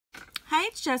Hi,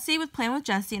 it's Jessie with Plan with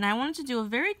Jessie, and I wanted to do a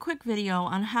very quick video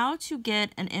on how to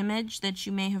get an image that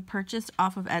you may have purchased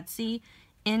off of Etsy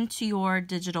into your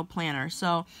digital planner.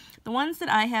 So the ones that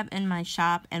I have in my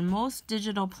shop, and most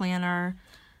digital planner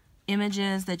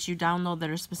images that you download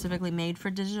that are specifically made for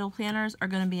digital planners are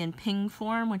going to be in PNG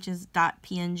form, which is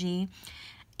 .png.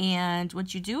 And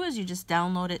what you do is you just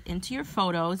download it into your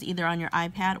photos, either on your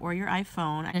iPad or your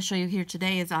iPhone. I'm going to show you here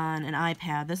today is on an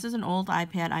iPad. This is an old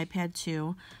iPad, iPad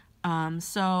 2.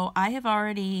 So I have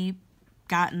already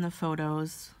gotten the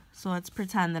photos. So let's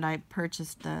pretend that I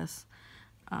purchased this.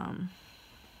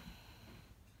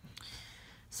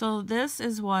 So this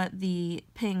is what the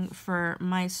PNG for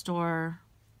my store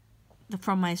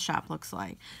from my shop looks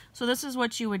like. So this is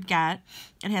what you would get.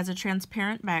 It has a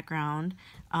transparent background.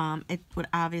 It would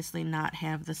obviously not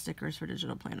have the stickers for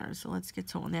digital planners. So let's get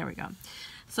to one. There we go.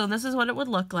 So this is what it would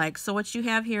look like. So what you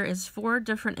have here is 4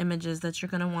 different images that you're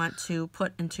going to want to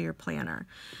put into your planner.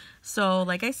 So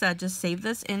like I said, just save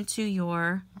this into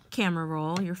your camera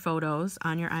roll, your photos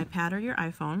on your iPad or your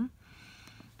iPhone.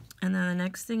 And then the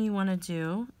next thing you want to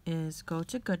do is go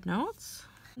to Goodnotes.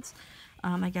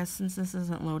 I guess since this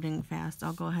isn't loading fast,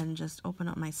 I'll go ahead and just open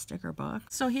up my sticker book.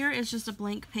 So here is just a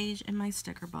blank page in my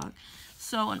sticker book.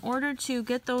 So in order to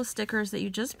get those stickers that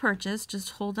you just purchased, just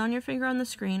hold down your finger on the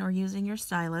screen or using your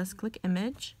stylus, click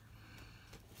Image.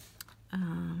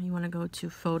 You want to go to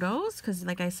Photos, because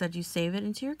like I said, you save it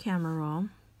into your camera roll.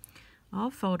 All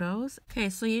photos. Okay,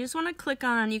 so you just want to click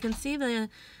on, you can see the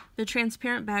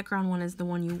transparent background one is the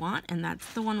one you want, and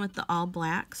that's the one with the all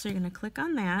black. So you're going to click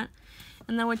on that.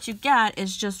 And then what you get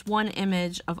is just one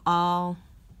image of all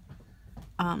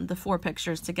the 4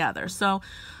 pictures together. So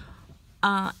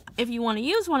if you want to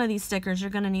use one of these stickers,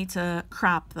 you're going to need to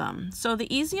crop them. So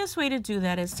the easiest way to do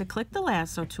that is to click the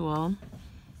lasso tool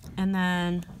and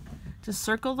then just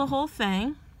circle the whole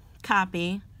thing,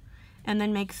 copy, and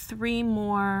then make 3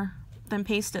 more, then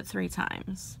paste it 3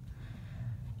 times.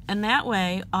 And that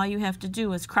way, all you have to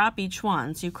do is crop each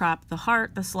one. So you crop the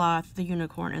heart, the sloth, the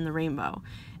unicorn, and the rainbow.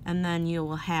 And then you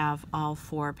will have all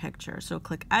 4 pictures. So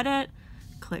click Edit,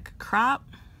 click Crop,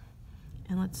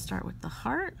 and let's start with the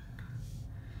heart.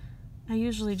 I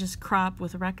usually just crop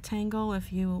with rectangle.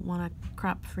 If you want to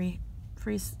crop freehand,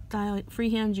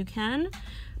 you can.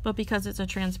 But because it's a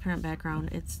transparent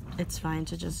background, it's fine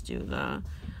to just do the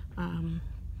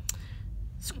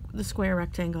square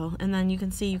rectangle. And then you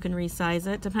can see you can resize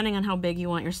it depending on how big you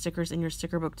want your stickers in your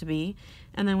sticker book to be.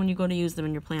 And then when you go to use them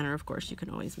in your planner, of course, you can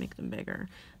always make them bigger.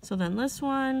 So then this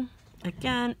one,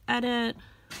 again, Edit,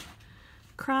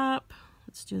 Crop.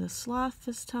 Let's do the sloth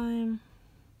this time.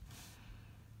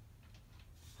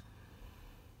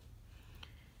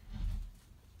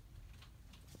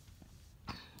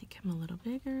 Make him a little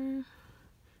bigger.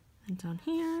 And down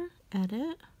here,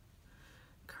 Edit,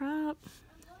 Crop.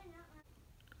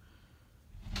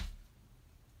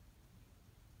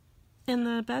 And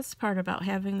the best part about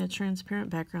having the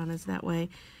transparent background is that way,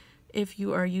 if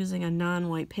you are using a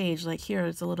non-white page, like here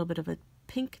it's a little bit of a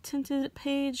pink tinted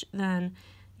page, then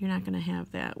you're not going to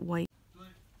have that white.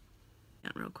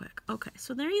 Real quick. Okay,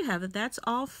 so there you have it. That's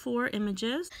all 4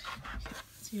 images.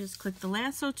 So you just click the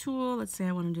lasso tool. Let's say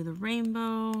I want to do the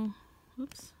rainbow.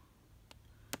 Oops.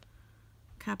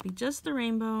 Copy just the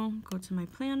rainbow. Go to my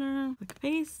planner. Click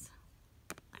Paste.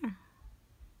 There.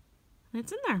 And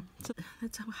it's in there. So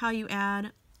that's how you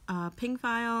add PNG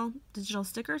file digital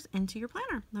stickers into your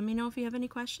planner. Let me know if you have any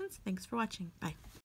questions. Thanks for watching. Bye.